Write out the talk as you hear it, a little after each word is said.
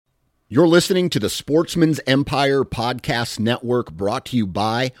You're listening to the Sportsman's Empire Podcast Network, brought to you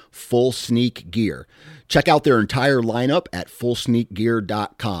by Full Sneak Gear. Check out their entire lineup at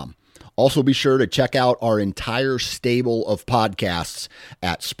fullsneakgear.com. Also be sure to check out our entire stable of podcasts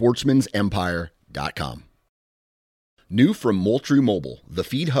at sportsmansempire.com. New from Moultrie Mobile, the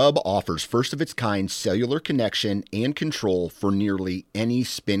Feed Hub offers first-of-its-kind cellular connection and control for nearly any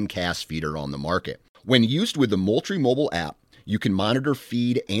spin cast feeder on the market. When used with the Moultrie Mobile app, you can monitor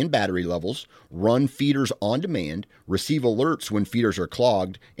feed and battery levels, run feeders on demand, receive alerts when feeders are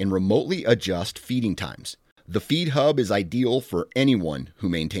clogged, and remotely adjust feeding times. The Feed Hub is ideal for anyone who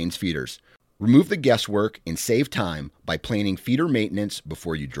maintains feeders. Remove the guesswork and save time by planning feeder maintenance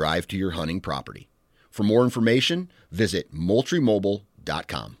before you drive to your hunting property. For more information, visit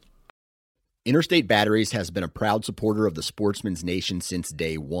moultriemobile.com. Interstate Batteries has been a proud supporter of the Sportsman's Nation since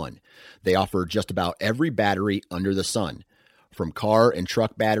day one. They offer just about every battery under the sun, from car and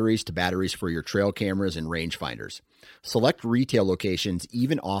truck batteries to batteries for your trail cameras and rangefinders. Select retail locations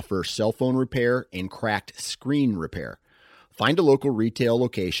even offer cell phone repair and cracked screen repair. Find a local retail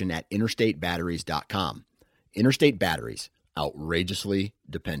location at interstatebatteries.com. Interstate Batteries, outrageously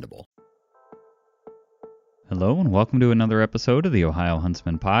dependable. Hello and welcome to another episode of the Ohio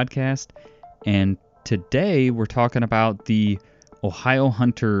Huntsman Podcast. And today we're talking about the Ohio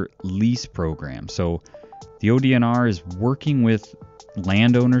Hunter Lease Program. So the ODNR is working with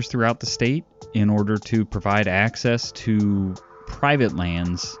landowners throughout the state in order to provide access to private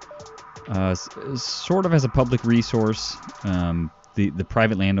lands, sort of as a public resource. The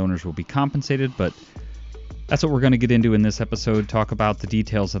private landowners will be compensated, but that's what we're going to get into in this episode, talk about the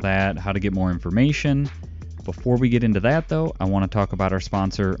details of that, how to get more information. Before we get into that, though, I want to talk about our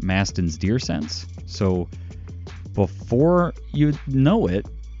sponsor, Mastin's Deer Sense. So before you know it,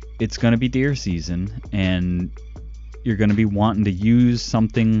 it's going to be deer season, and you're going to be wanting to use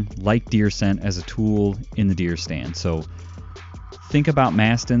something like deer scent as a tool in the deer stand. So think about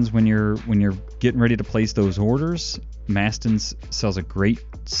Mastin's when you're getting ready to place those orders. Mastin's sells a great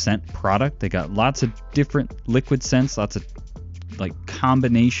scent product. They got lots of different liquid scents, lots of like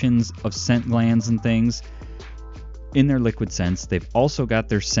combinations of scent glands and things in their liquid scents. They've also got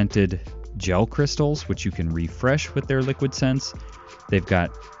their scented gel crystals, which you can refresh with their liquid scents. They've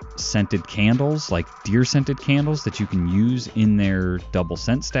got scented candles, like deer scented candles, that you can use in their double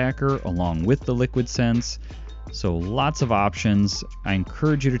scent stacker along with the liquid scents. So lots of options. I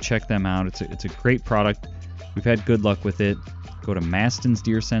encourage you to check them out. It's a great product. We've had good luck with it. Go to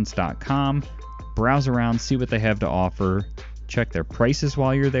mastinsdeerscents.com, browse around, see what they have to offer. Check their prices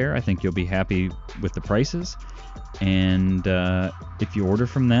while you're there. I think you'll be happy with the prices. And if you order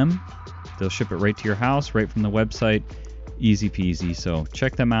from them, they'll ship it right to your house, right from the website. Easy peasy. So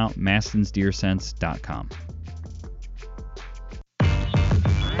check them out, mastinsdeerscents.com.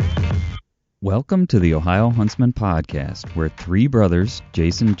 Welcome to the Ohio Huntsman Podcast, where three brothers,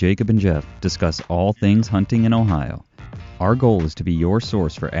 Jason, Jacob, and Jeff, discuss all things hunting in Ohio. Our goal is to be your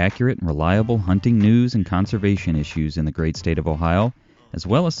source for accurate and reliable hunting news and conservation issues in the great state of Ohio, as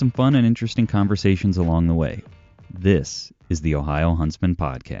well as some fun and interesting conversations along the way. This is the Ohio Huntsman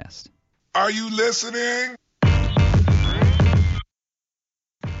Podcast. Are you listening?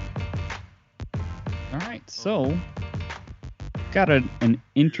 All right, so got an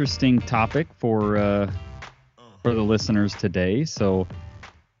interesting topic for the listeners today. So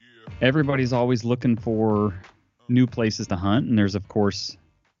everybody's always looking for new places to hunt, and there's of course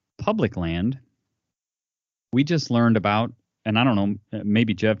public land. We just learned about, and I don't know,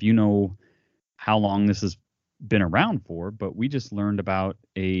 maybe Jeff, you know how long this has been around for, but we just learned about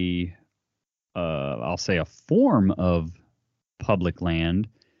I'll say a form of public land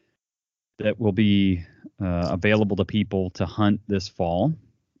that will be available to people to hunt this fall.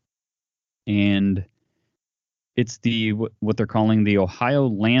 And it's what they're calling the Ohio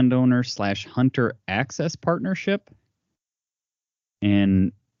Landowner/Hunter Access Partnership.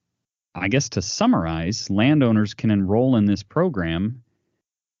 And I guess to summarize, landowners can enroll in this program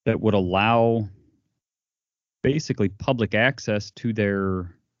that would allow basically public access to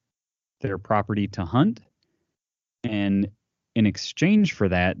their property to hunt. And in exchange for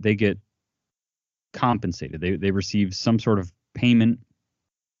that, they get compensated. They receive some sort of payment.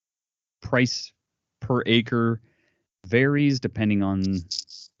 Price per acre varies depending on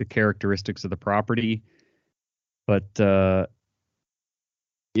the characteristics of the property. But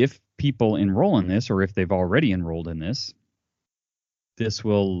if people enroll in this, or if they've already enrolled in this, this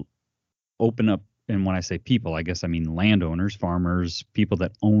will open up, and when I say people, I guess I mean landowners, farmers, people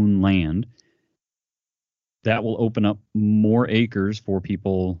that own land. That will open up more acres for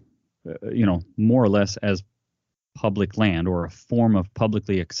people, more or less as public land or a form of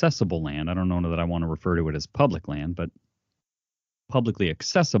publicly accessible land. I don't know that I want to refer to it as public land, but publicly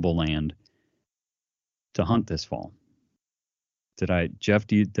accessible land to hunt this fall. Jeff,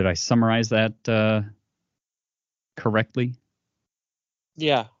 did I summarize that correctly?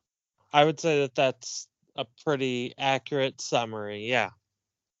 Yeah, I would say that that's a pretty accurate summary. Yeah,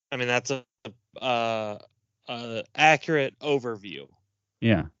 I mean that's a accurate overview.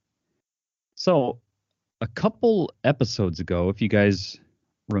 Yeah. So a couple episodes ago, if you guys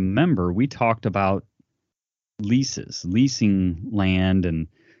remember, we talked about leasing land and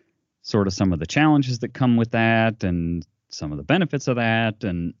sort of some of the challenges that come with that and some of the benefits of that.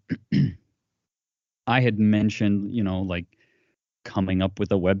 And I had mentioned, like coming up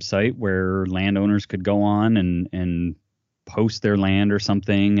with a website where landowners could go on and post their land or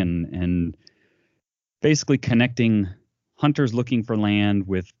something, and basically connecting hunters looking for land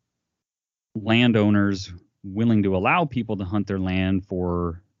with landowners willing to allow people to hunt their land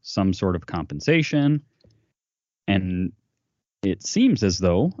for some sort of compensation. And it seems as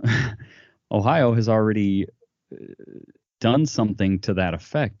though Ohio has already done something to that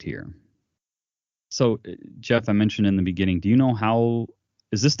effect here. So, Jeff, I mentioned in the beginning, do you know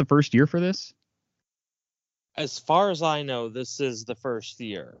is this the first year for this? As far as I know, this is the first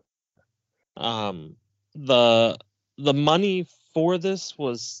year. The money for this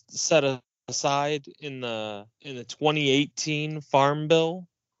was set aside in the 2018 Farm Bill,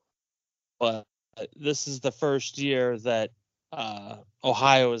 but this is the first year that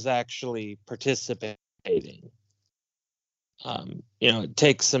Ohio is actually participating. It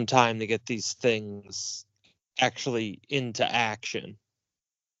takes some time to get these things actually into action.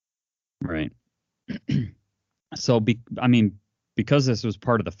 Right. So, because this was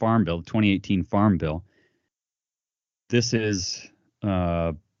part of the Farm Bill, 2018 Farm Bill, this is,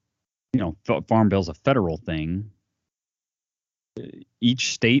 Farm Bill's a federal thing.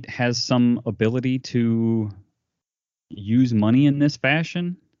 Each state has some ability to use money in this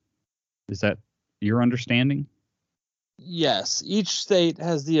fashion. Is that your understanding? Yes, each state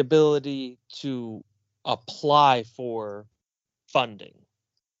has the ability to apply for funding.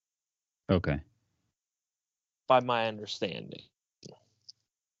 Okay. By my understanding.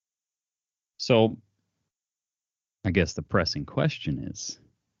 So, I guess the pressing question is,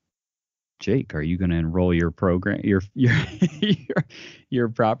 Jake, are you going to enroll your program, your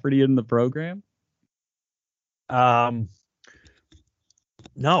property in the program? No,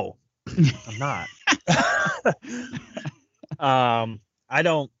 I'm not. I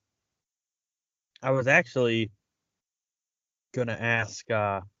don't. I was actually going to ask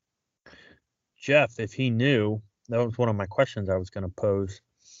Jeff if he knew. That was one of my questions I was going to pose,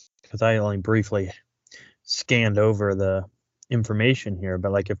 because I only briefly scanned over the information here,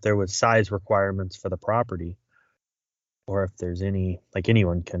 but like if there was size requirements for the property, or if there's any, like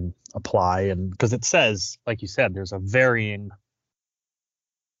anyone can apply, and because it says, like you said, there's a varying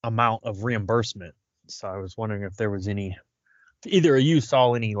amount of reimbursement. So I was wondering if there was any, either of you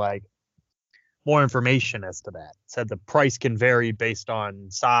saw any like more information as to that. It said the price can vary based on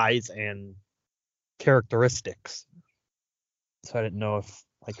size and characteristics. So I didn't know if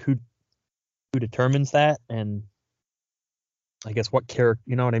like who determines that, and I guess what character,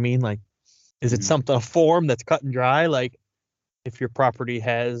 you know what I mean? Like, is it something, a form that's cut and dry? Like if your property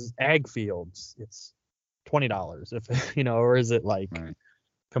has ag fields, it's $20. If, or is it like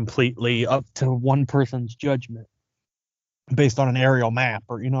completely up to one person's judgment based on an aerial map,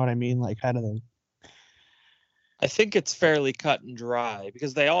 or, you know what I mean? Like, how do they? I think it's fairly cut and dry,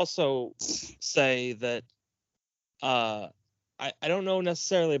 because they also say that, I don't know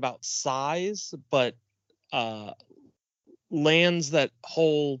necessarily about size, but lands that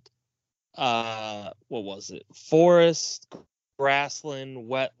hold, forest, grassland,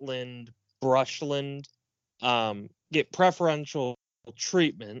 wetland, brushland, get preferential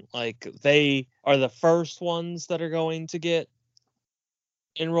treatment. Like they are the first ones that are going to get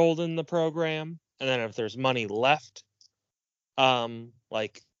enrolled in the program. And then if there's money left,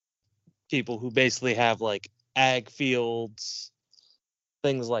 like people who basically have like ag fields,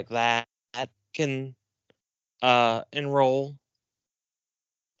 things like that can enroll.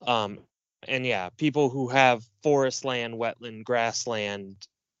 And yeah, people who have forest land, wetland, grassland,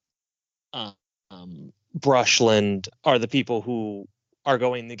 brushland are the people who are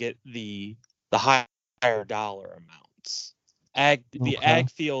going to get the higher dollar amounts. The ag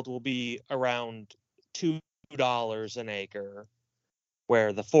field will be around $2 an acre,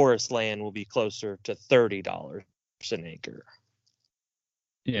 where the forest land will be closer to $30 an acre.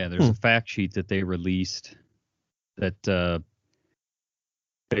 Yeah, there's a fact sheet that they released that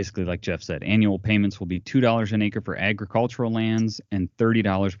basically, like Jeff said, annual payments will be $2 an acre for agricultural lands and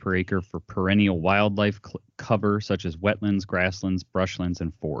 $30 per acre for perennial wildlife cover, such as wetlands, grasslands, brushlands,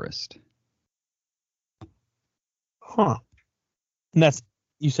 and forest. Huh. And that's,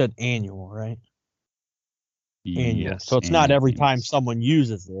 you said annual, right? Annual. Yes. So it's not annual every time payments. someone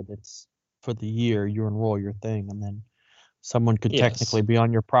uses it. It's for the year you enroll your thing, and then someone could Yes. technically be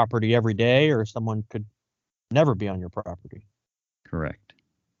on your property every day, or someone could never be on your property. Correct.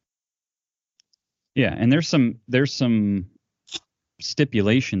 Yeah, and there's some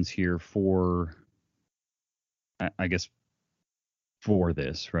stipulations here for, I guess, for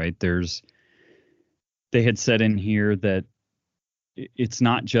this, right? They had said in here that it's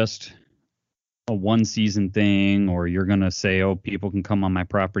not just a one season thing, or you're going to say, oh, people can come on my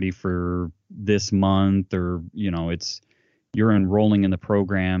property for this month, or, you're enrolling in the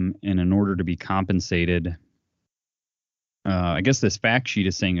program, and in order to be compensated, I guess this fact sheet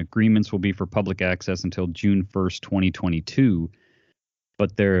is saying agreements will be for public access until June 1st, 2022,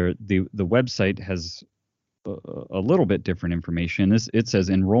 but the website has a little bit different information. It says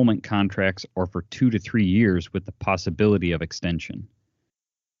enrollment contracts are for 2 to 3 years with the possibility of extension.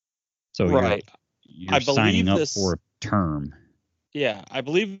 So Right. you're I signing believe up this- for a term. Yeah, I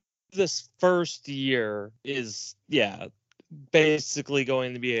believe this first year is, basically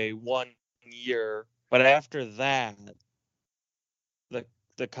going to be a 1 year, but after that,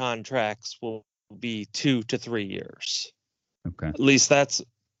 the contracts will be 2 to 3 years. Okay. At least that's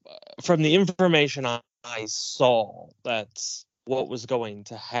from the information I saw. That's what was going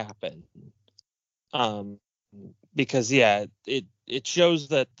to happen. Because it shows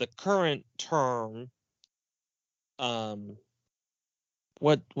that the current term,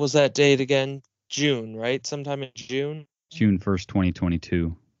 what was that date again? June, right? Sometime in June. June 1st,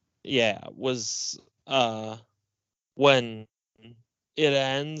 2022. Yeah, was when it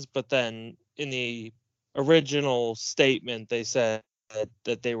ends, but then in the original statement they said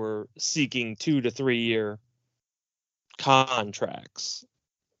that they were seeking 2 to 3 year contracts.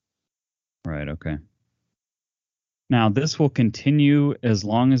 Right, okay. Now, this will continue as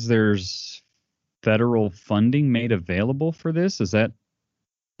long as there's federal funding made available for this. Is that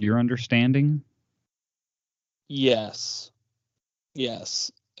your understanding? Yes.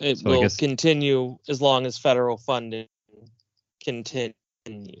 It So I will guess- continue as long as federal funding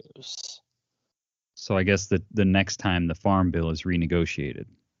continues. So I guess that the next time the farm bill is renegotiated.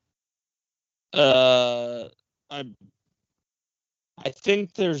 I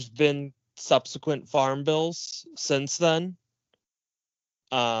think there's been subsequent farm bills since then.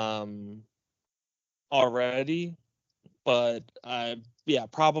 Already, but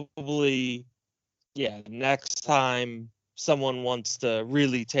probably next time someone wants to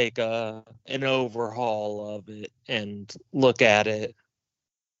really take an overhaul of it and look at it,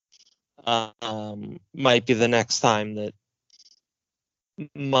 might be the next time that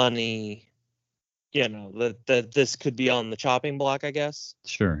money, that this could be on the chopping block, I guess.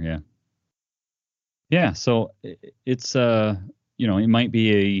 Sure, yeah. Yeah, so it's it might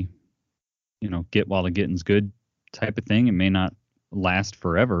be a get while the getting's good type of thing. It may not last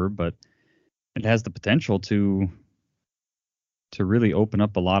forever, but it has the potential to really open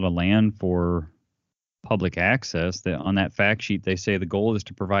up a lot of land for public access. On that fact sheet, they say the goal is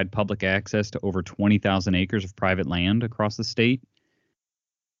to provide public access to over 20,000 acres of private land across the state.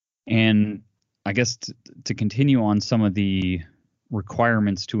 And I guess to continue on some of the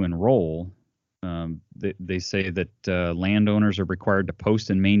requirements to enroll, they say that landowners are required to post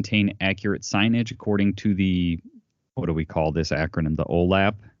and maintain accurate signage according to the, what do we call this acronym? The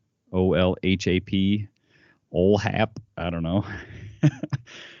OLAP, OLHAP, OLHAP. I don't know.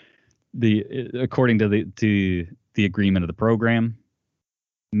 According to the agreement of the program,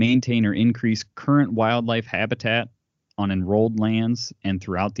 maintain or increase current wildlife habitat on enrolled lands and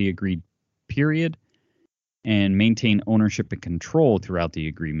throughout the agreed period, and maintain ownership and control throughout the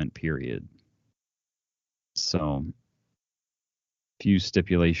agreement period. So, few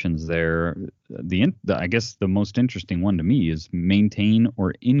stipulations there. I guess the most interesting one to me is maintain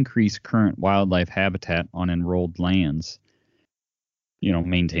or increase current wildlife habitat on enrolled lands.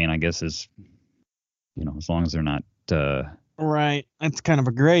 Maintain, I guess, is, as long as they're not. Right. That's kind of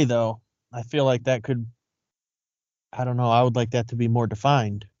a gray, though. I feel like that could, I don't know, I would like that to be more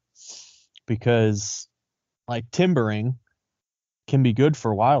defined, because like timbering can be good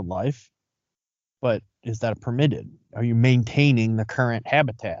for wildlife, but is that permitted? Are you maintaining the current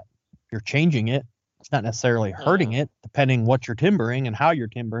habitat? If you're changing it, it's not necessarily hurting it, depending what you're timbering and how you're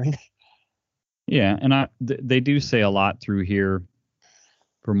timbering. Yeah, and they do say a lot through here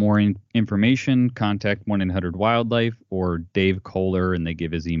For more information, contact 1-800-WILDLIFE or Dave Kohler, and they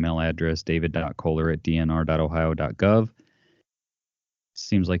give his email address, david.kohler@dnr.ohio.gov.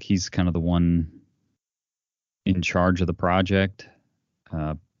 Seems like he's kind of the one in charge of the project.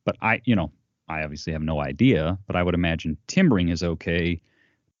 But I obviously have no idea, but I would imagine timbering is okay.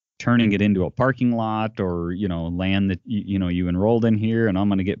 Turning it into a parking lot or, land that, you enrolled in here and I'm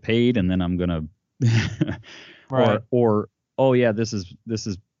going to get paid and then I'm going to, Right. or, oh yeah, this is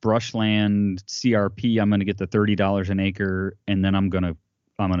brushland CRP. I'm going to get the $30 an acre and then I'm going to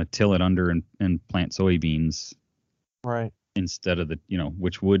till it under and plant soybeans. Right. Instead of the,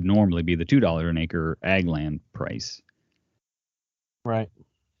 which would normally be the $2 an acre ag land price. Right.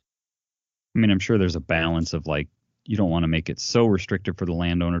 I mean, I'm sure there's a balance of like, you don't want to make it so restrictive for the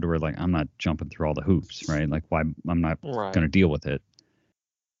landowner to where like, I'm not jumping through all the hoops, right? Like why I'm not going to deal with it.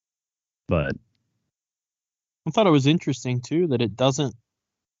 But I thought it was interesting too, that it doesn't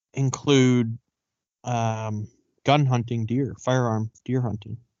include, gun hunting firearm deer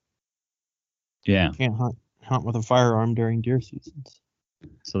hunting. Yeah. You can't hunt with a firearm during deer seasons.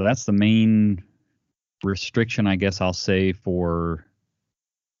 So that's the main restriction, I guess I'll say, for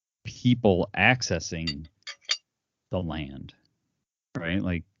people accessing the land, right?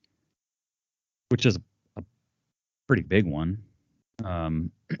 Like, which is a pretty big one.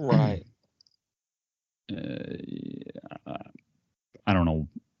 Right. I don't know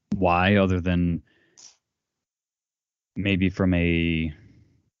why, other than maybe from a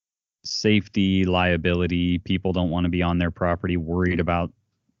safety liability, people don't want to be on their property worried about,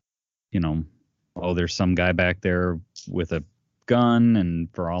 there's some guy back there with a gun and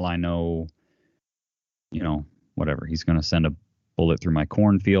for all I know, whatever, he's going to send a bullet through my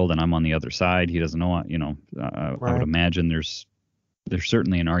cornfield and I'm on the other side. He doesn't know, I would imagine there's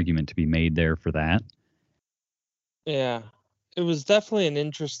certainly an argument to be made there for that. Yeah, it was definitely an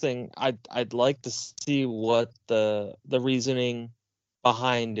interesting. I'd like to see what the reasoning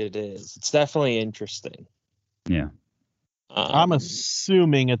behind it is. It's definitely interesting. Yeah. I'm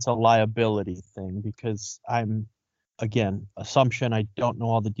assuming it's a liability thing because assumption, I don't know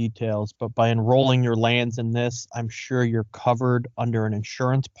all the details, but by enrolling your lands in this, I'm sure you're covered under an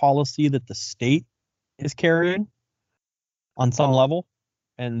insurance policy that the state is carrying on some level,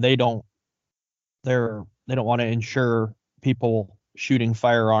 and they don't want to insure people shooting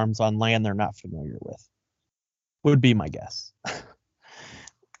firearms on land they're not familiar with. Would be my guess.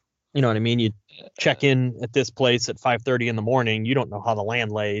 You know what I mean? You check in at this place at 5:30 in the morning. You don't know how the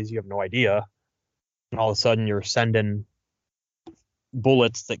land lays. You have no idea. And all of a sudden you're sending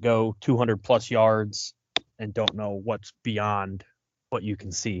bullets that go 200 plus yards and don't know what's beyond what you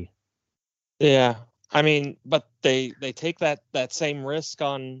can see. Yeah. I mean, but they take that same risk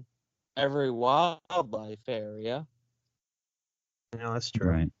on every wildlife area. Yeah, that's true.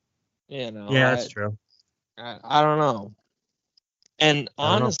 Right. Yeah, that's true. I don't know. And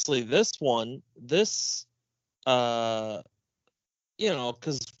honestly, this one, because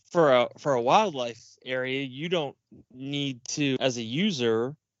for a wildlife area, you don't need to, as a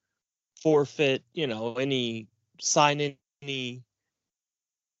user, forfeit, sign any,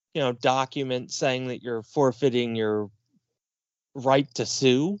 document saying that you're forfeiting your right to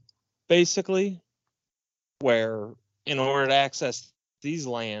sue, basically, where in order to access these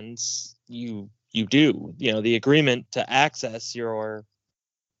lands, you do, the agreement to access, you're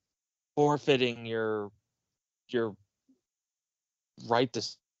forfeiting your right to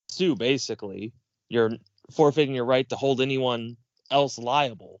sue, basically. You're forfeiting your right to hold anyone else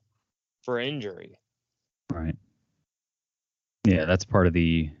liable for injury. Right. Yeah, that's part of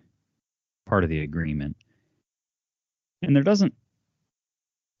the agreement. And there doesn't,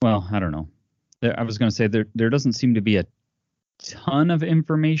 well, I don't know. I was going to say there doesn't seem to be a ton of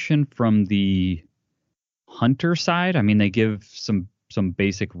information from the hunter side. I mean, they give some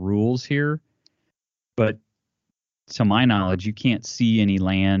basic rules here, but to my knowledge, you can't see any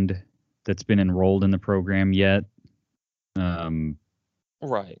land that's been enrolled in the program yet.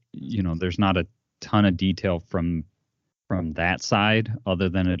 Right. There's not a ton of detail from that side, other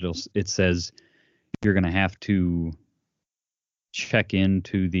than it says you're going to have to check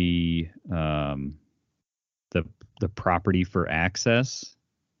into the property for access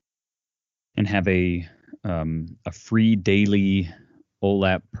and have a free daily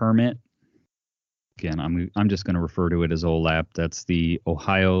OLAP permit. Again, I'm just going to refer to it as OLAP. That's the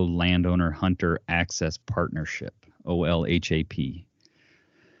Ohio Landowner Hunter Access Partnership, OLHAP.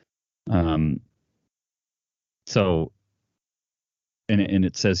 So, and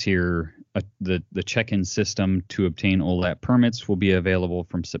it says here the check-in system to obtain OLAP permits will be available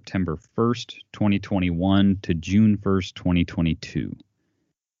from September 1st, 2021 to June 1st, 2022.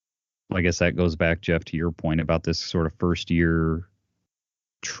 I guess that goes back, Jeff, to your point about this sort of first year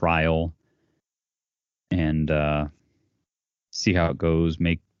trial and see how it goes,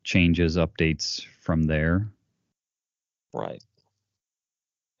 make changes, updates from there. Right.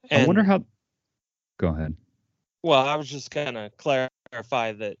 I wonder how. Go ahead. Well, I was just going to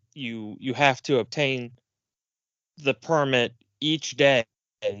clarify that you have to obtain the permit each day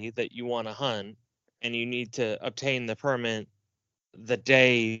that you want to hunt, and you need to obtain the permit the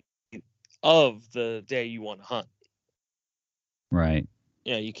day of the day you want to hunt. Right.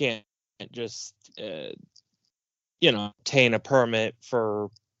 You know, you can't just obtain a permit for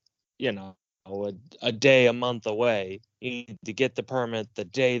a day a month away. You need to get the permit the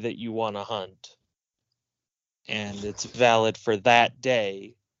day that you want to hunt, and it's valid for that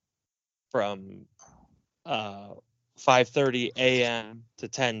day from 5:30 a.m. to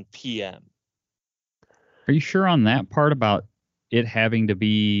 10 p.m. Are you sure on that part about it having to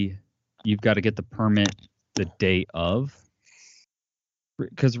be, you've got to get the permit the day of?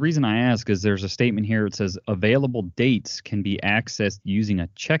 Because the reason I ask is there's a statement here. It says available dates can be accessed using a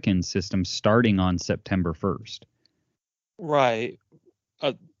check-in system starting on September 1st. Right.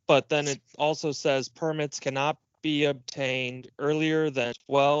 But then it also says permits cannot be obtained earlier than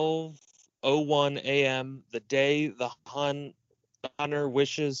 12:01 a.m. the day the hunter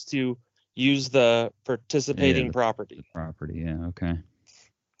wishes to use the participating property. Property, yeah, okay.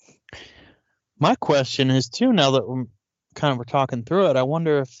 My question is too, now that we're talking through it, I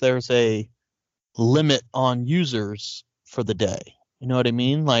wonder if there's a limit on users for the day. You know what I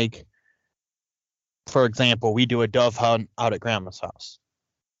mean? Like, for example, we do a dove hunt out at Grandma's house.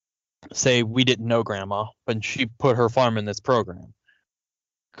 Say we didn't know Grandma, but she put her farm in this program.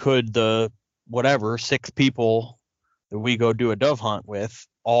 Could the 6 people that we go do a dove hunt with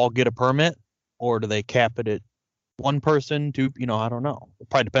all get a permit, or do they cap it at 1 person, 2? I don't know. It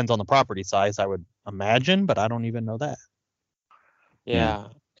probably depends on the property size, I would imagine, but I don't even know that. Yeah.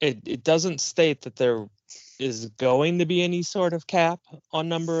 It doesn't state that there is going to be any sort of cap on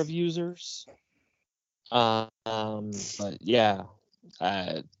number of users. But yeah,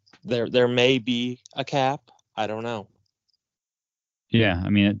 there may be a cap. I don't know. Yeah, I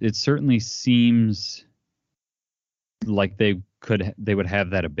mean, it certainly seems like they would have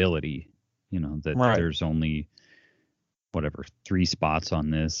that ability, that Right. There's only 3 spots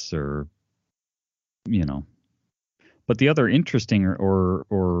on this, or But the other interesting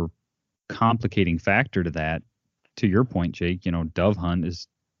or complicating factor to that, to your point, Jake, dove hunt is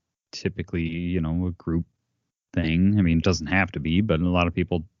typically, a group thing. I mean, it doesn't have to be, but a lot of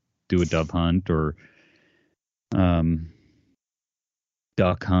people do a dove hunt or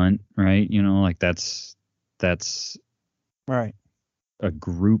duck hunt, right? That's right. a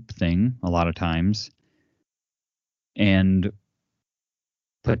group thing a lot of times, and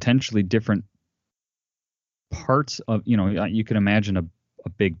potentially different parts of, you can imagine a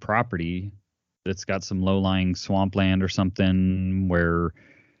big property that's got some low-lying swampland or something where,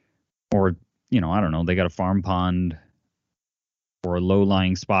 or I don't know, they got a farm pond or a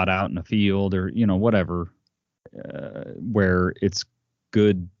low-lying spot out in a field, or whatever, where it's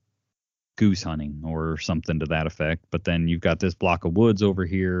good goose hunting or something to that effect. But then you've got this block of woods over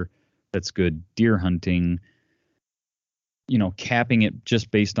here that's good deer hunting. Capping it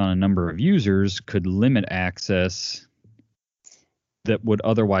just based on a number of users could limit access that would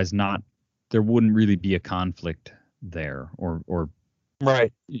otherwise not, there wouldn't really be a conflict there, or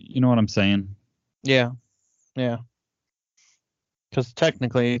right. You know what I'm saying? Yeah. Because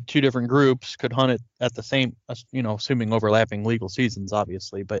technically 2 different groups could hunt it at the same, assuming overlapping legal seasons,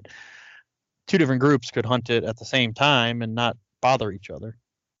 obviously, but 2 different groups could hunt it at the same time and not bother each other.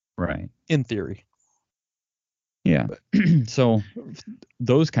 Right. In theory. Yeah. So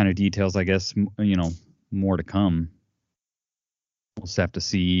those kind of details, I guess, more to come. We'll just have to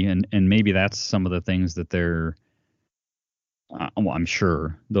see. And maybe that's some of the things that they're, I'm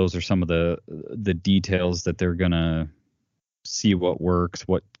sure those are some of the details that they're going to see what works,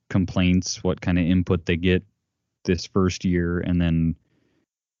 what complaints, what kind of input they get this first year, and then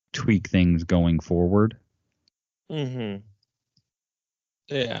tweak things going forward. Mm-hmm.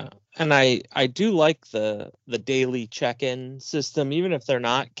 Yeah. And I do like the daily check-in system, even if they're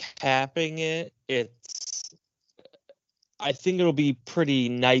not capping it. I think it'll be pretty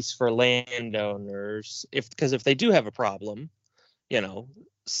nice for landowners because if they do have a problem,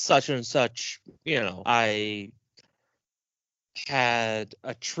 such and such, I had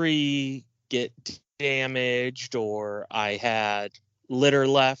a tree get damaged, or I had litter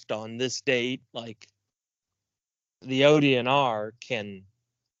left on this date, like the ODNR can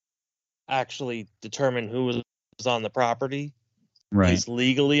actually determine who was on the property Right. is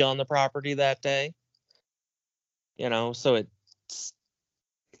legally on the property that day. So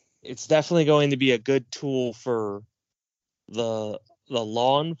it's definitely going to be a good tool for the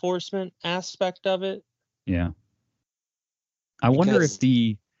law enforcement aspect of it. Yeah. I wonder if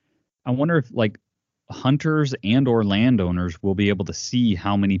like hunters and or landowners will be able to see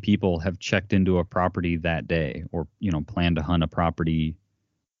how many people have checked into a property that day, or plan to hunt a property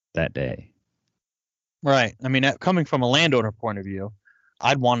that day. Right. I mean, coming from a landowner point of view,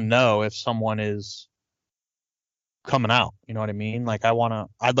 I'd want to know if someone is coming out. You know what I mean? Like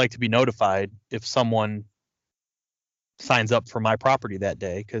I'd like to be notified if someone signs up for my property that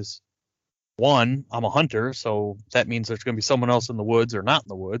day, because one, I'm a hunter, so that means there's going to be someone else in the woods or not in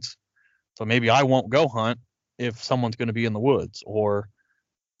the woods. So maybe I won't go hunt if someone's going to be in the woods, or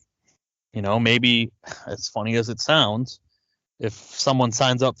maybe, as funny as it sounds, if someone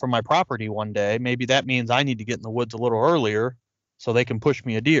signs up for my property one day, maybe that means I need to get in the woods a little earlier so they can push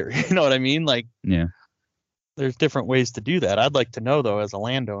me a deer. You know what I mean? Like, Yeah. There's different ways to do that. I'd like to know, though, as a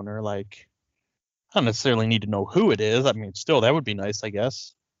landowner, like, I don't necessarily need to know who it is. I mean, still, that would be nice, I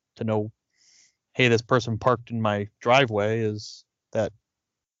guess, to know, hey, this person parked in my driveway.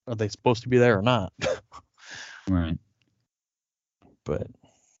 Are they supposed to be there or not? Right. But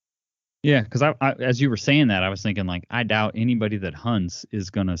yeah, because I, as you were saying that, I was thinking, like, I doubt anybody that hunts is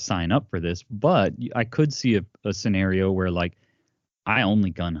going to sign up for this. But I could see a scenario where, like, I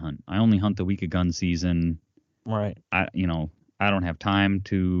only gun hunt. I only hunt the week of gun season. right. I don't have time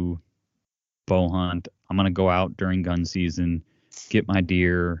to bow hunt. I'm going to go out during gun season, get my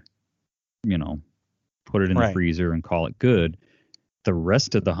deer, put it in the Right. freezer and call it good. The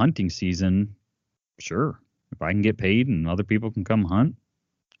rest of the hunting season, sure. If I can get paid and other people can come hunt,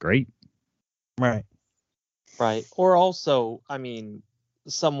 great. Right. Right. Or also, I mean,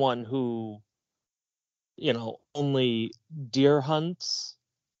 someone who, only deer hunts,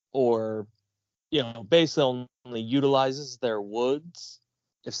 or, basically only utilizes their woods.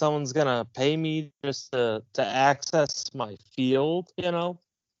 If someone's going to pay me just to access my field,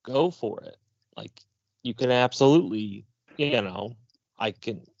 go for it. Like, you can absolutely, I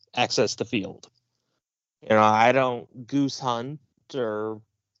can access the field. I don't goose hunt or,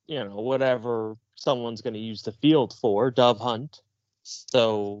 whatever someone's going to use the field for, dove hunt.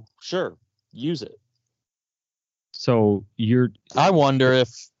 So, sure, use it. So I wonder if,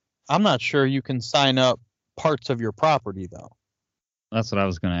 I'm not sure you can sign up parts of your property, though. that's what I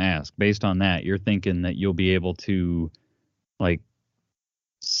was going to ask. Based on that, you're thinking that you'll be able to, like,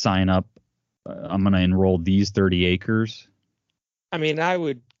 sign up. I'm going to enroll these 30 acres. I mean, I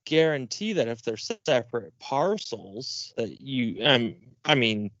would guarantee that if they're separate parcels, that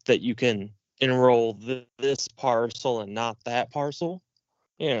that you can enroll this parcel and not that parcel.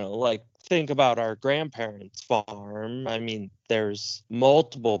 Like, think about our grandparents' farm. I mean, there's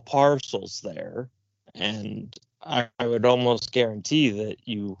multiple parcels there, and I would almost guarantee that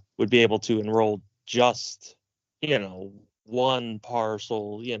you would be able to enroll just, one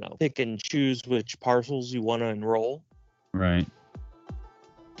parcel, pick and choose which parcels you want to enroll. Right.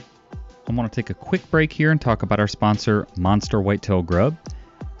 I want to take a quick break here and talk about our sponsor, Monster Whitetail Grub.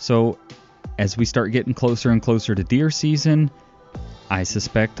 So, as we start getting closer and closer to deer season, I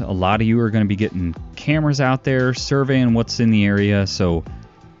suspect a lot of you are going to be getting cameras out there, surveying what's in the area. So,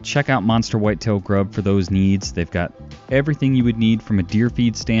 check out Monster Whitetail Grub for those needs. They've got everything you would need from a deer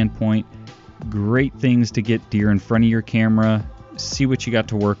feed standpoint. Great things to get deer in front of your camera. See what you got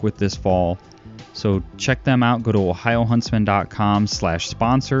to work with this fall. So check them out. Go to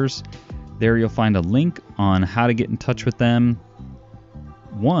ohiohuntsman.com/sponsors. There you'll find a link on how to get in touch with them.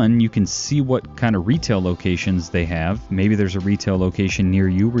 One, you can see what kind of retail locations they have. Maybe there's a retail location near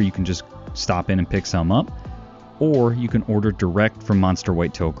you where you can just stop in and pick some up. Or you can order direct from Monster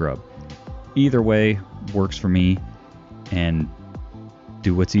Whitetail Grub. Either way works for me, and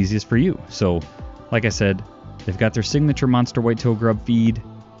do what's easiest for you. So, like I said, they've got their signature Monster Whitetail Grub feed.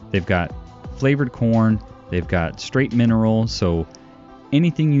 They've got flavored corn. They've got straight mineral. So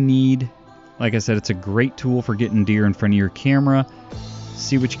anything you need, like I said, it's a great tool for getting deer in front of your camera.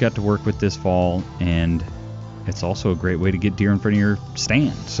 See what you got to work with this fall, and it's also a great way to get deer in front of your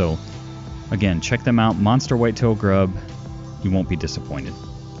stand. So again, check them out, Monster Whitetail Grub. You won't be disappointed.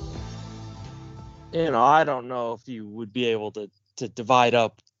 I don't know if you would be able to divide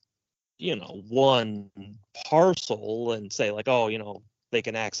up, one parcel and say, like, oh, they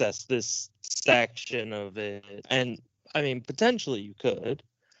can access this section of it. And I mean, potentially you could.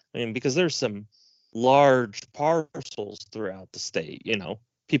 I mean, because there's some large parcels throughout the state.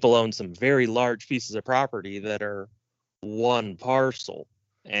 People own some very large pieces of property that are one parcel.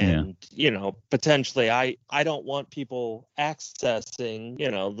 And potentially I don't want people accessing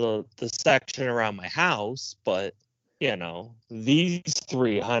the section around my house, but these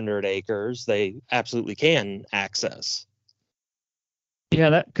 300 acres they absolutely can access.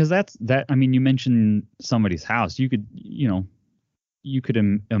 Yeah, that. I mean, you mentioned somebody's house. You could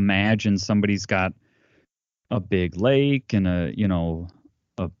imagine somebody's got a big lake and a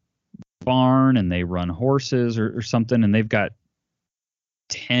barn, and they run horses or something, and they've got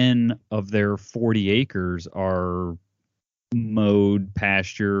 10 of their 40 acres are mowed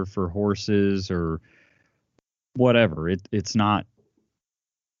pasture for horses or whatever. It's not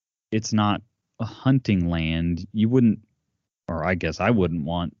a hunting land. You wouldn't, or I guess I wouldn't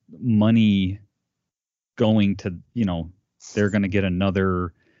want money going to, they're going to get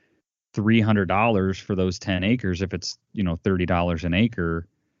another $300 for those 10 acres if it's, $30 an acre.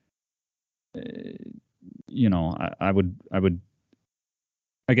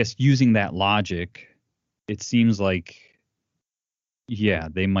 I guess using that logic, it seems like, yeah,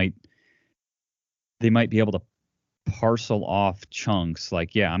 they might be able to parcel off chunks.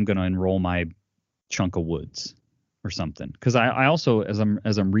 Like, yeah, I'm going to enroll my chunk of woods or something. Because I also, as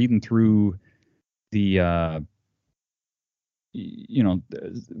I'm reading through the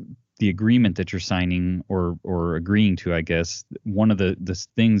the agreement that you're signing or agreeing to, I guess, one of the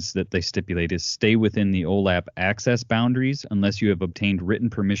things that they stipulate is stay within the OLAP access boundaries unless you have obtained written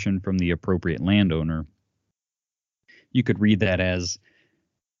permission from the appropriate landowner. You could read that as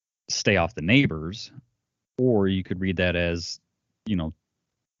stay off the neighbors, or you could read that as,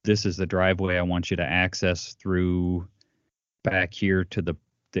 this is the driveway I want you to access through back here to the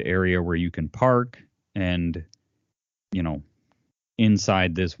area where you can park, and,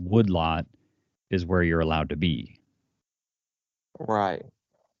 inside this wood lot is where you're allowed to be. Right.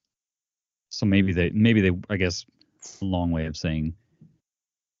 So maybe they, I guess, a long way of saying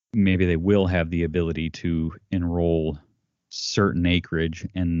maybe they will have the ability to enroll certain acreage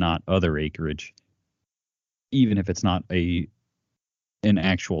and not other acreage, even if it's not an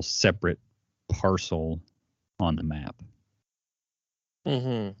actual separate parcel on the map.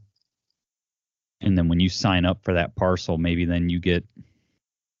 Mm-hmm. And then when you sign up for that parcel, maybe then you get,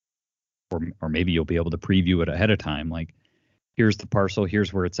 or maybe you'll be able to preview it ahead of time. Like, here's the parcel,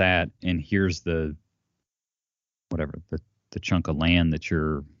 here's where it's at, and here's the chunk of land that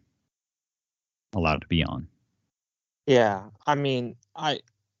you're allowed to be on. Yeah, I mean,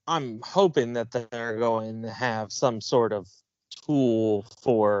 I'm hoping that they're going to have some sort of tool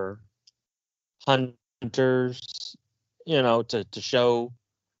for hunters, to show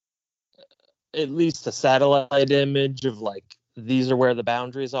at least a satellite image of like, these are where the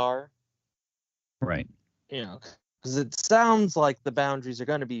boundaries are. Right. Because it sounds like the boundaries are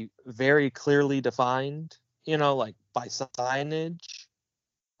going to be very clearly defined, like by signage,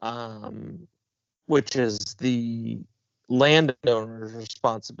 which is the landowner's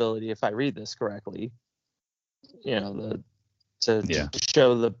responsibility, if I read this correctly, to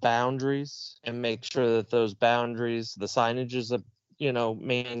show the boundaries and make sure that those boundaries, the signage is,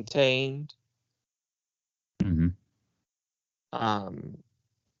 maintained. Mm-hmm.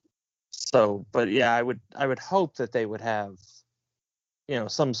 So, but yeah, I would hope that they would have,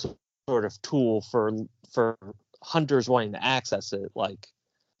 some sort of tool for hunters wanting to access it, like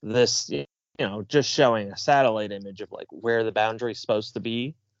this, just showing a satellite image of like where the boundary is supposed to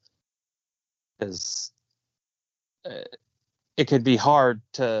be, because it could be hard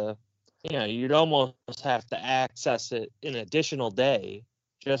to, you'd almost have to access it an additional day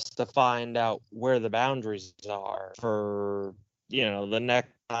just to find out where the boundaries are for, the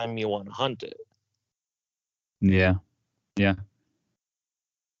next time you want to hunt it. Yeah.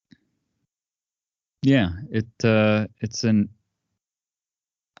 It's an,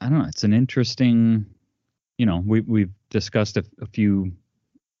 I don't know, it's an interesting, we've discussed a few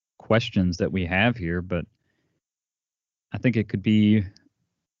questions that we have here, but I think it could be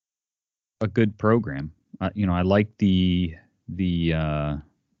a good program. I like the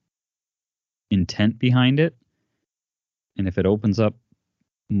intent behind it, and if it opens up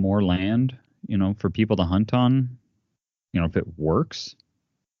more land, for people to hunt on, if it works,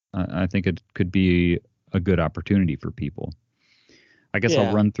 I think it could be a good opportunity for people. I guess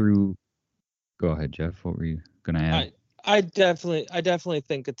I'll run through. Go ahead, Jeff. What were you going to add? I definitely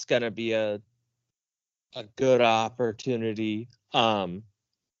think it's going to be a good opportunity. My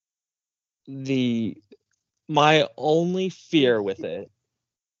only fear with it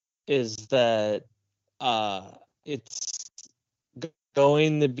is that it's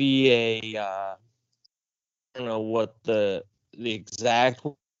going to be a I don't know what the exact,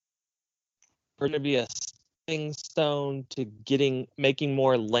 going to be a stone to making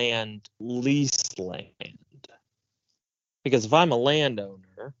more land leased land. Because if I'm a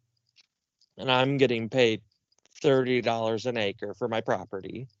landowner and I'm getting paid $30 an acre for my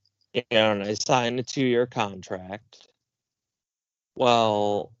property, and I sign a 2-year contract,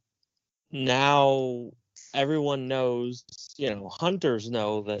 well, now everyone knows, hunters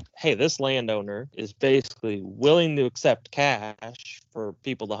know that, hey, this landowner is basically willing to accept cash for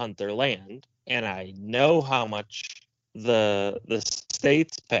people to hunt their land, and I know how much the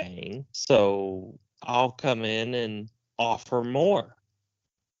state's paying, so I'll come in and offer more.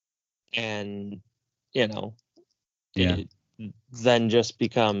 And, it then just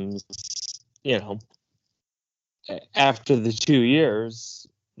becomes, after the 2 years,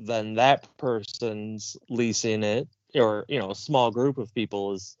 then that person's leasing it, or a small group of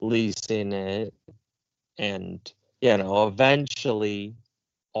people is leasing it, and eventually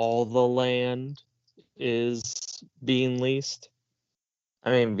all the land is being leased.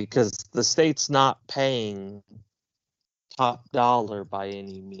 I mean, because the state's not paying top dollar by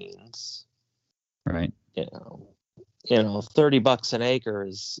any means, Right. $30 an acre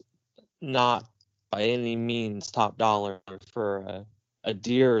is not by any means top dollar for a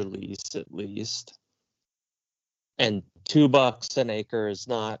deer lease, at least. And $2 an acre is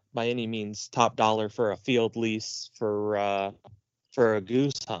not by any means top dollar for a field lease for a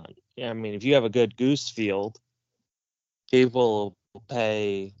goose hunt. I mean, if you have a good goose field, people will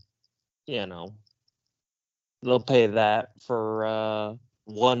pay, they'll pay that for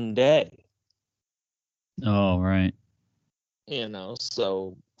 1 day. Oh, right.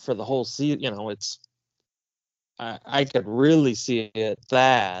 So for the whole season, it's, I could really see it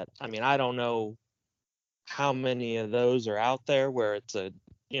that. I mean, I don't know how many of those are out there where it's a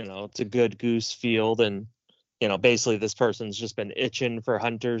good goose field, and basically this person's just been itching for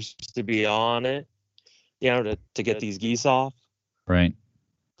hunters to be on it, to get these geese off. Right.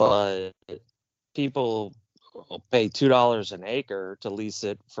 But people will pay $2 an acre to lease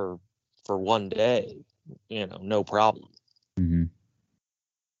it for 1 day, no problem. Mm-hmm.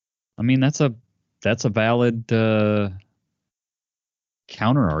 I mean, that's a valid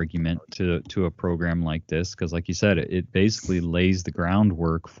counter argument to a program like this, because like you said, it basically lays the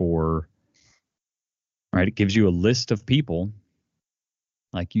groundwork for, right, it gives you a list of people,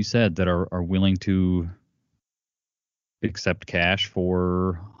 like you said, that are willing to accept cash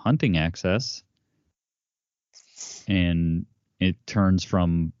for hunting access, and it turns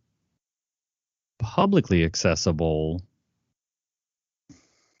from publicly accessible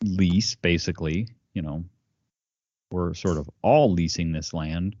lease, basically, we're sort of all leasing this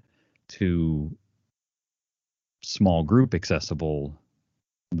land, to small group accessible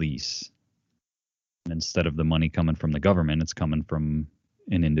lease. And instead of the money coming from the government, it's coming from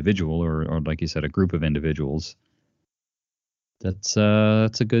an individual, or like you said, a group of individuals. That's a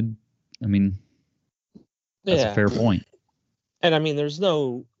good, I mean, that's a fair point. And I mean, there's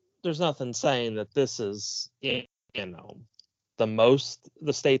nothing saying that this is, the most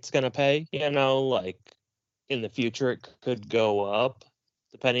the state's going to pay, like in the future it could go up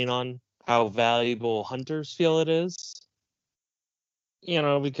depending on how valuable hunters feel it is,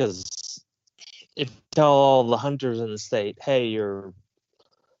 because if you tell all the hunters in the state, hey, your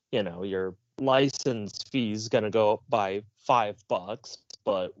license fee is going to go up by $5,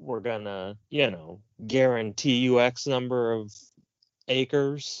 but we're going to, guarantee you X number of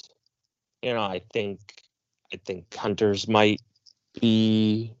acres, I think hunters might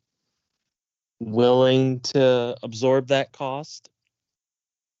be willing to absorb that cost,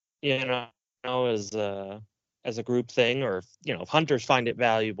 as a group thing, or if hunters find it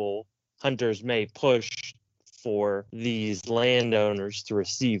valuable, hunters may push for these landowners to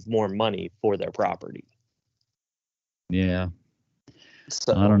receive more money for their property. Yeah.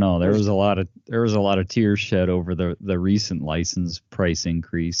 So I don't know. There was a lot of tears shed over the recent license price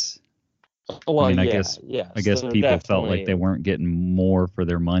increase. Well, I mean, I guess so people felt like they weren't getting more for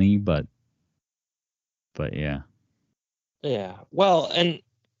their money, but yeah. Yeah. Well, and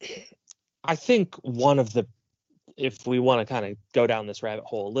I think if we want to kind of go down this rabbit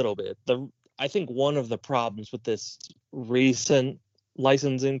hole a little bit, I think one of the problems with this recent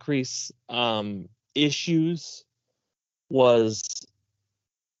license increase issues was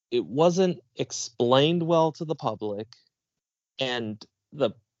it wasn't explained well to the public, and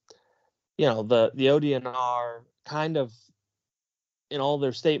the ODNR kind of in all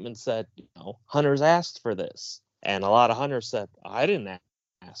their statements said, hunters asked for this, and a lot of hunters said, I didn't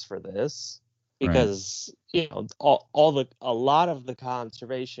ask for this, because a lot of the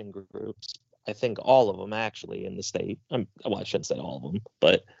conservation groups, I think all of them actually in the state, well, I shouldn't say all of them,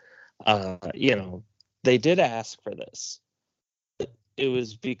 but they did ask for this. It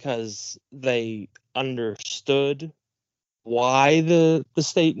was because they understood why the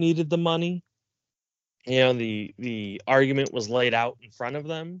state needed the money. The argument was laid out in front of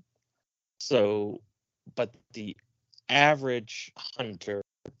them. So, but the average hunter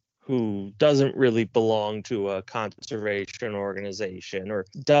who doesn't really belong to a conservation organization, or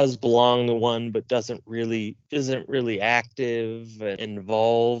does belong to one but isn't really active and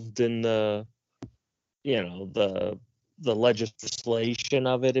involved in the legislation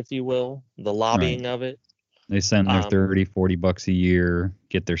of it, if you will, the lobbying of it. They send their $30-$40 a year,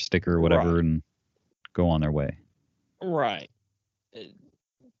 get their sticker or whatever, right. and go on their way. Right.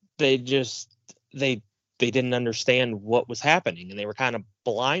 They didn't understand what was happening, and they were kind of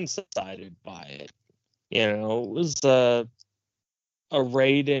blindsided by it. It was a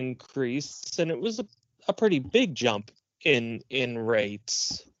rate increase, and it was a pretty big jump in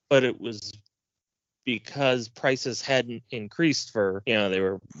rates, but it was because prices hadn't increased for, they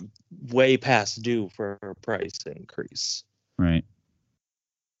were way past due for a price increase. Right.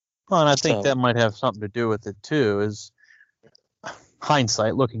 Well, and I think that might have something to do with it too, is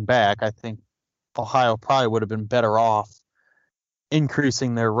hindsight, looking back, I think Ohio probably would have been better off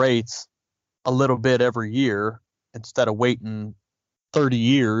increasing their rates a little bit every year instead of waiting 30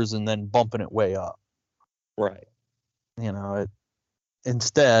 years and then bumping it way up. Right.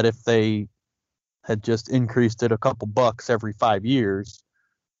 Instead, if they had just increased it a couple bucks every 5 years,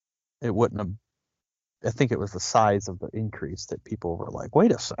 it wouldn't have. I think it was the size of the increase that people were like,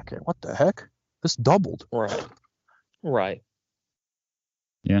 wait a second, what the heck? This doubled. Right.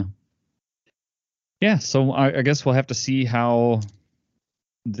 Yeah. Yeah, so I guess we'll have to see how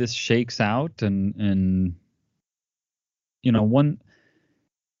this shakes out, and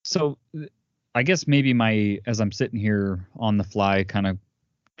so I guess maybe as I'm sitting here on the fly kind of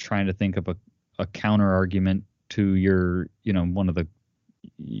trying to think of a counter argument to your, one of the,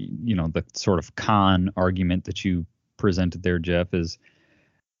 the sort of con argument that you presented there, Jeff, is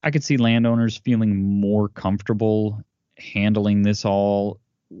I could see landowners feeling more comfortable handling this all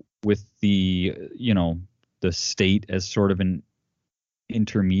with the state as sort of an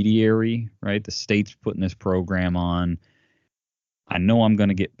intermediary, right? The state's putting this program on. I know I'm going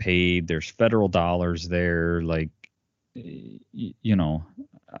to get paid. There's federal dollars there. Like,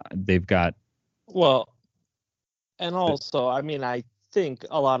 they've got. Well, and also, I think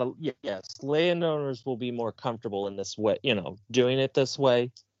a lot of, yes, landowners will be more comfortable in this way, doing it this way,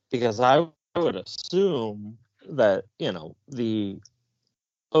 because I would assume that, the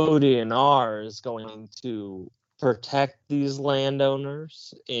ODNR is going to protect these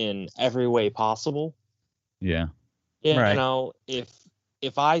landowners in every way possible. Yeah. Right.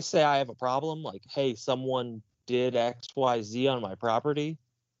 If I say I have a problem, like, hey, someone did XYZ on my property,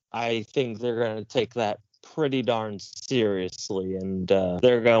 I think they're going to take that pretty darn seriously, and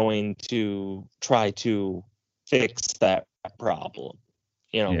they're going to try to fix that problem.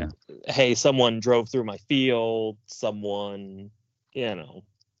 Hey, someone drove through my field, someone,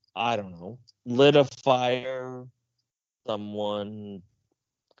 I don't know, lit a fire, someone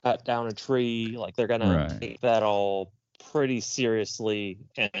cut down a tree. Like, they're going to take that all pretty seriously,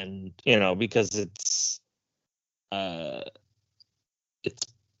 and, because it's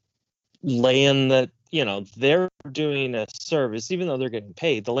land that, they're doing a service, even though they're getting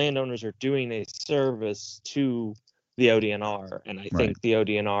paid. The landowners are doing a service to the ODNR, and I think the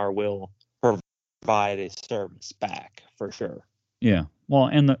ODNR will provide a service back for sure. Yeah. Well,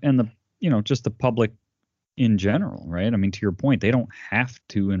 and the just the public in general, right? I mean, to your point, they don't have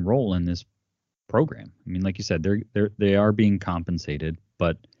to enroll in this program. I mean, like you said, they are being compensated,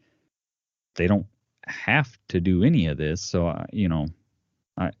 but they don't have to do any of this. So,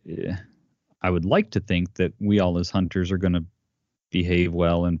 I would like to think that we all as hunters are going to behave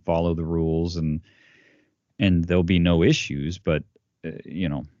well and follow the rules, and there'll be no issues. But we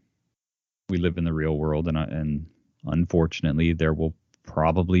live in the real world, and unfortunately, there will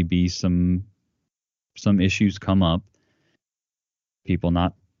probably be some issues come up. People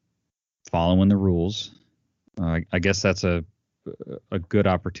not following the rules. I guess that's a good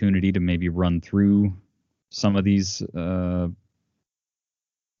opportunity to maybe run through some of these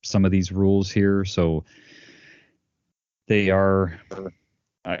rules here. So they are,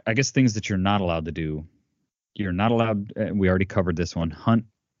 I guess, things that you're not allowed to do. You're not allowed, we already covered this one, hunt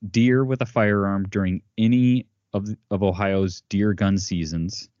deer with a firearm during any of Ohio's deer gun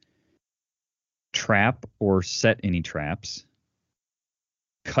seasons, trap or set any traps,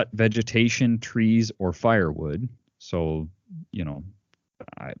 cut vegetation, trees, or firewood. So,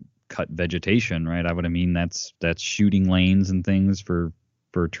 cut vegetation, right? I would mean that's shooting lanes and things for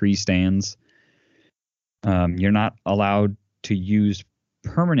tree stands. You're not allowed to use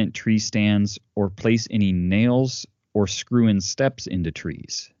permanent tree stands or place any nails or screw-in steps into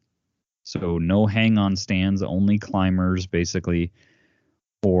trees. So no hang-on stands, only climbers, basically,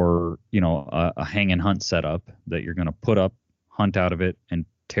 or a hang and hunt setup that you're going to put up, hunt out of it, and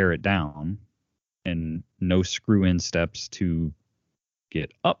tear it down, and no screw-in steps to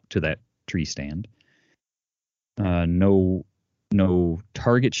get up to that tree stand. No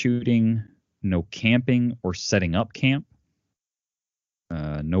target shooting, no camping or setting up camp.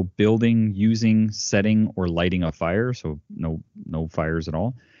 No building, using, setting, or lighting a fire, so no fires at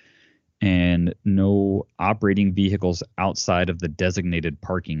all. And no operating vehicles outside of the designated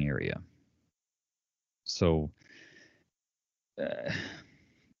parking area. So, the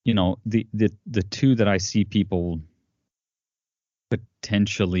two that I see people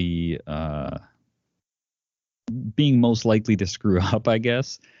potentially being most likely to screw up, I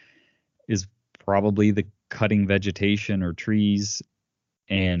guess, is probably the cutting vegetation or trees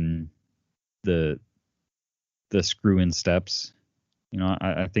and the screw-in steps.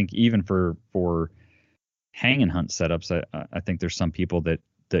 I think even for hang and hunt setups, I think there's some people that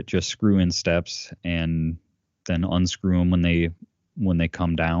just screw in steps and then unscrew them when they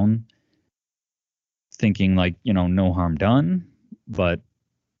come down, thinking like, no harm done. But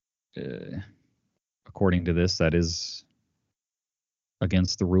according to this, that is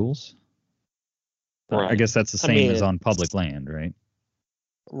against the rules. Right. I guess that's the same as on public land, right?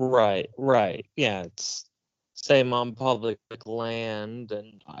 Right. Yeah, it's same on public land,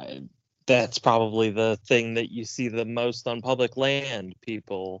 and that's probably the thing that you see the most on public land,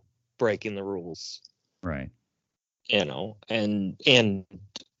 people breaking the rules. Right. And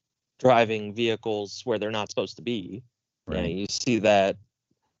driving vehicles where they're not supposed to be. Right. You see that,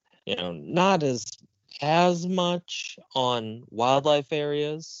 not as much on wildlife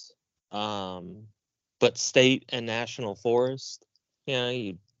areas, but state and national forest.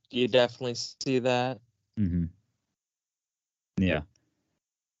 You definitely see that. Mm-hmm. Yeah.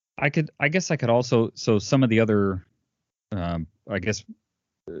 I guess I could also, so some of the other, I guess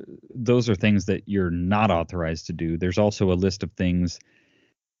those are things that you're not authorized to do. There's also a list of things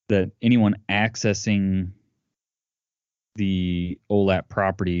that anyone accessing the OLAP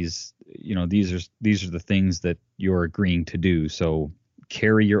properties, these are the things that you're agreeing to do. So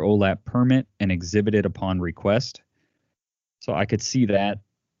carry your OLAP permit and exhibit it upon request. So I could see that,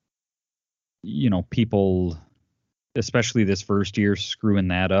 people, especially this first year, screwing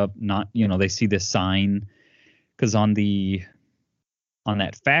that up. Not, they see this sign, because on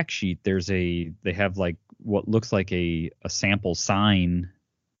that fact sheet, they have like what looks like a sample sign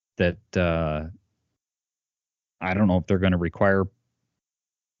that I don't know if they're going to require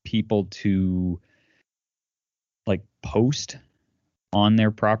people to like post on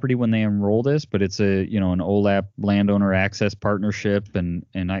their property when they enroll this, but it's an OLAP landowner access partnership, and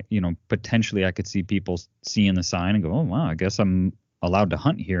I potentially I could see people seeing the sign and go, oh wow, I guess I'm allowed to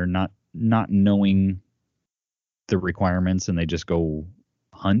hunt here, not knowing the requirements, and they just go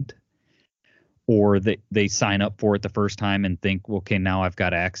hunt, or they sign up for it the first time and think, well, okay, now I've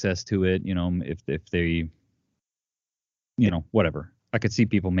got access to it. If they whatever. I could see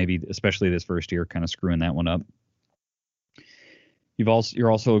people maybe, especially this first year, kind of screwing that one up. You're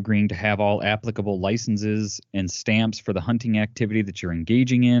also agreeing to have all applicable licenses and stamps for the hunting activity that you're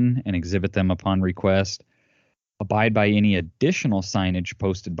engaging in and exhibit them upon request. Abide by any additional signage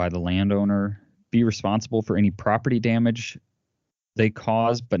posted by the landowner. Be responsible for any property damage they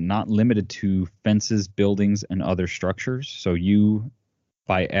cause, but not limited to fences, buildings, and other structures. So you,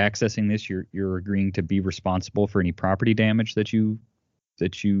 by accessing this, you're agreeing to be responsible for any property damage that you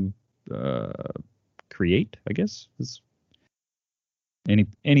create, I guess.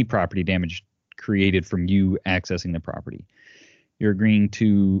 Any property damage created from you accessing the property. You're agreeing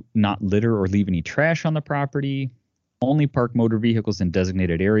to not litter or leave any trash on the property. Only park motor vehicles in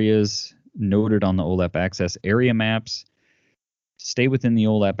designated areas noted on the OLAP access area maps. Stay within the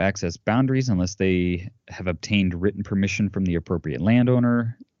OLAP access boundaries unless they have obtained written permission from the appropriate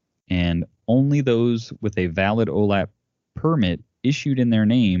landowner. And only those with a valid OLAP permit issued in their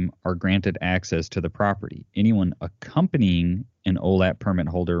name are granted access to the property. Anyone accompanying an OLAP permit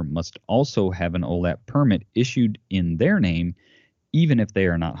holder must also have an OLAP permit issued in their name, even if they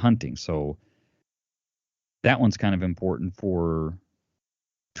are not hunting. So that one's kind of important for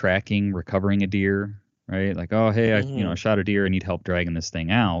tracking, recovering a deer, right? Like, oh, hey, I shot a deer. I need help dragging this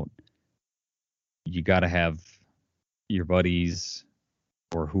thing out. You got to have your buddies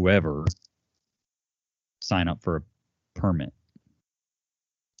or whoever sign up for a permit.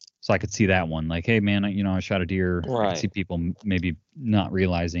 So I could see that one, like, hey man, I shot a deer. I Right. could see people maybe not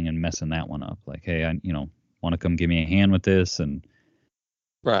realizing and messing that one up. Like, hey, I want to come give me a hand with this, and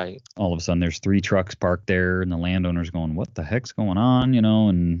Right. all of a sudden there's 3 trucks parked there, and the landowner's going, what the heck's going on?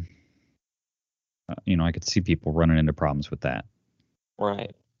 And I could see people running into problems with that.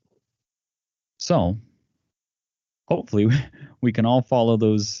 Right. So hopefully we can all follow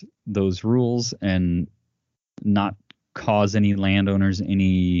those rules and not cause any landowners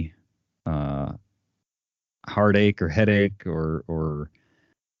any heartache or headache or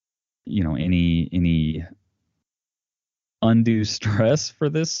any undue stress for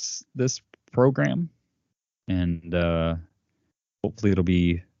this program. And hopefully it'll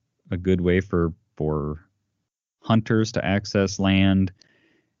be a good way for hunters to access land,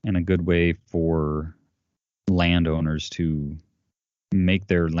 and a good way for landowners to make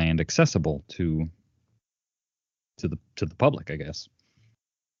their land accessible to the public, I guess.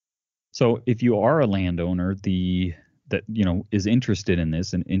 So if you are a landowner that is interested in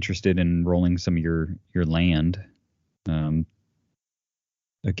this and interested in enrolling some of your land,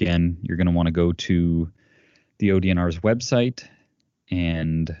 again, you're going to want to go to the ODNR's website,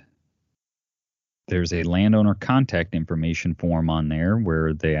 and there's a landowner contact information form on there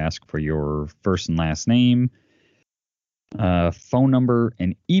where they ask for your first and last name. Phone number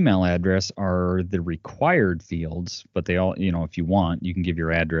and email address are the required fields, but they all, if you want, you can give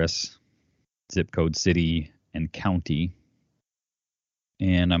your address, zip code, city, and county.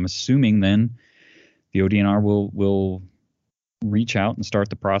 And I'm assuming then the ODNR will reach out and start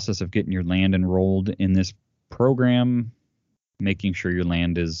the process of getting your land enrolled in this program, making sure your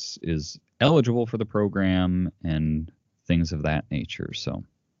land is eligible for the program and things of that nature. So,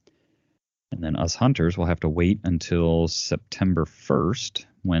 and then us hunters will have to wait until September 1st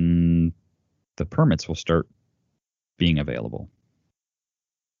when the permits will start being available.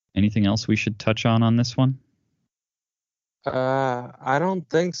 Anything else we should touch on this one? I don't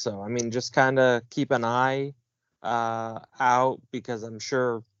think so. I mean, just kind of keep an eye out, because I'm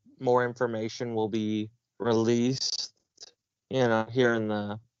sure more information will be released, here in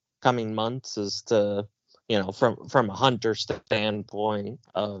the coming months, as to, from a hunter standpoint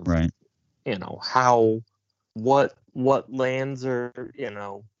of, Right. what lands are,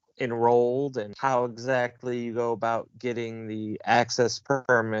 enrolled, and how exactly you go about getting the access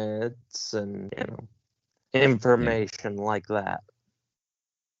permits and, information like that.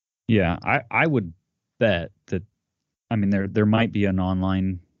 Yeah, I would bet that, I mean, there might be an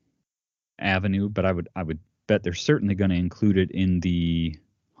online avenue, but I would bet they're certainly going to include it in the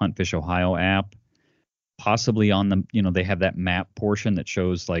Hunt Fish Ohio app, possibly on the, they have that map portion that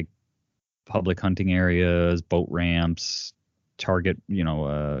shows like public hunting areas, boat ramps, target,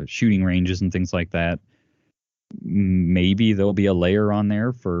 shooting ranges and things like that. Maybe there'll be a layer on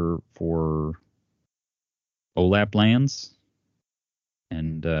there for OLAP lands,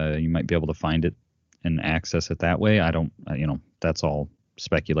 and you might be able to find it and access it that way. I don't, that's all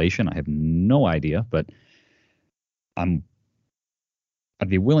speculation. I have no idea, but I'd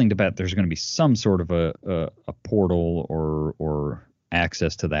be willing to bet there's going to be some sort of a portal or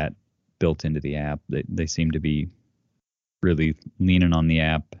access to that built into the app. They seem to be really leaning on the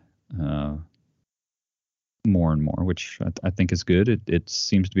app more and more, which I think is good. It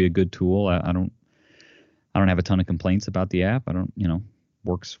seems to be a good tool. I don't have a ton of complaints about the app.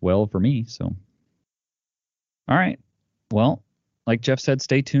 Works well for me. So, all right. Well, like Jeff said,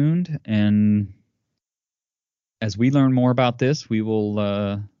 stay tuned, and as we learn more about this, we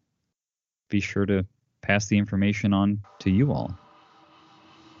will be sure to pass the information on to you all.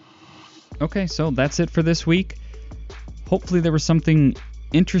 Okay, so that's it for this week. Hopefully there was something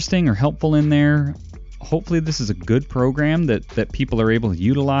interesting or helpful in there. Hopefully this is a good program that people are able to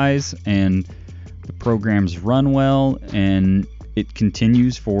utilize, and the programs run well, and it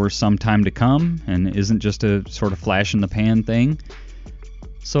continues for some time to come and isn't just a sort of flash in the pan thing.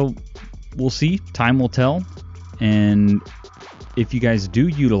 So we'll see. Time will tell. And if you guys do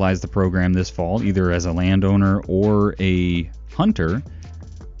utilize the program this fall, either as a landowner or a hunter,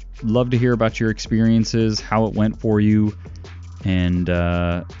 love to hear about your experiences, how it went for you, and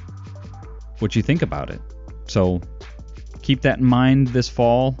what you think about it. So keep that in mind this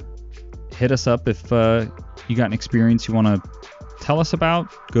fall. Hit us up if you got an experience you want to tell us about,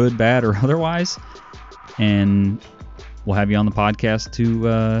 good, bad, or otherwise, and we'll have you on the podcast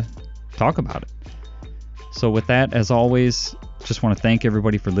to talk about it. So with that, as always, just want to thank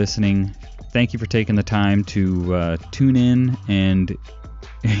everybody for listening. Thank you for taking the time to tune in and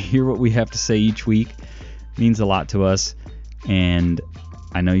hear what we have to say each week. It means a lot to us, and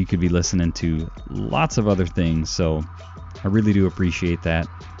I know you could be listening to lots of other things, so I really do appreciate that.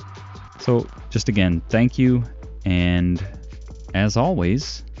 So just again, thank you. And as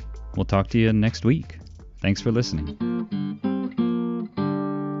always, we'll talk to you next week. Thanks for listening.